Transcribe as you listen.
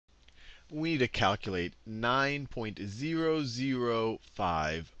we need to calculate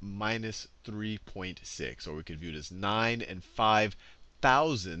 9.005 minus 3.6. Or we could view it as 9 and 5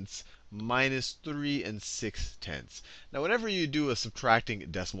 thousandths minus 3 and 6 tenths. Now, whenever you do a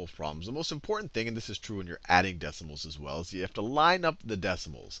subtracting decimals problem, the most important thing, and this is true when you're adding decimals as well, is you have to line up the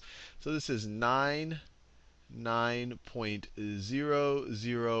decimals. So this is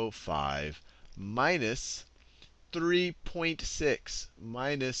 9.005 minus 3.6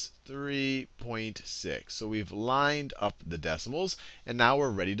 minus 3.6. So we've lined up the decimals, and now we're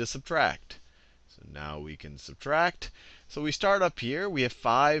ready to subtract. So now we can subtract. So we start up here. We have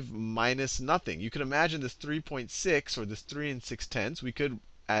 5 minus nothing. You can imagine this 3.6, or this 3 and 6 tenths. We could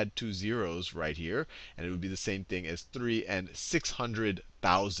add 2 zeros right here, and it would be the same thing as 3 and 600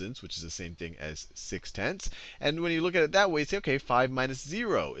 thousandths, which is the same thing as 6 tenths. And when you look at it that way, you say, OK, 5 minus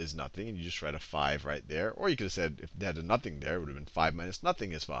 0 is nothing. And you just write a 5 right there. Or you could have said, if they had a nothing there, it would have been 5 minus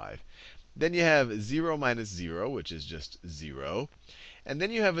nothing is 5. Then you have 0 minus 0, which is just 0. And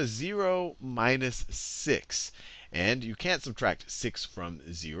then you have a 0 minus 6. And you can't subtract 6 from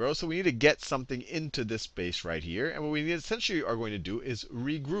 0. So we need to get something into this space right here. And what we essentially are going to do is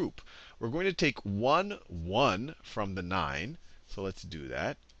regroup. We're going to take 1, 1 from the 9. So let's do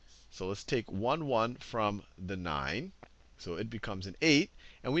that. So let's take 1, 1 from the 9. So it becomes an 8.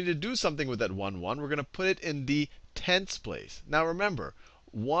 And we need to do something with that 1, 1. We're going to put it in the tenths place. Now remember,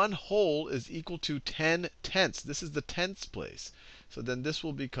 1 whole is equal to 10 tenths. This is the tenths place. So then this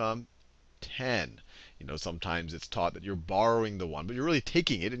will become 10. Sometimes it's taught that you're borrowing the 1, but you're really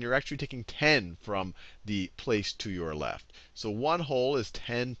taking it, and you're actually taking 10 from the place to your left. So 1 whole is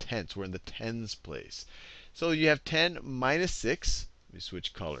 10 tenths. We're in the tens place. So you have 10 minus 6. Let me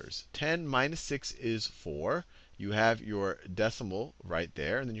switch colors. 10 minus 6 is 4. You have your decimal right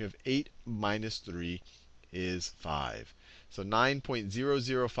there. And then you have 8 minus 3 is 5. So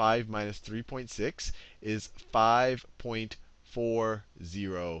 9.005 minus 3.6 is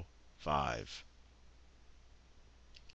 5.405.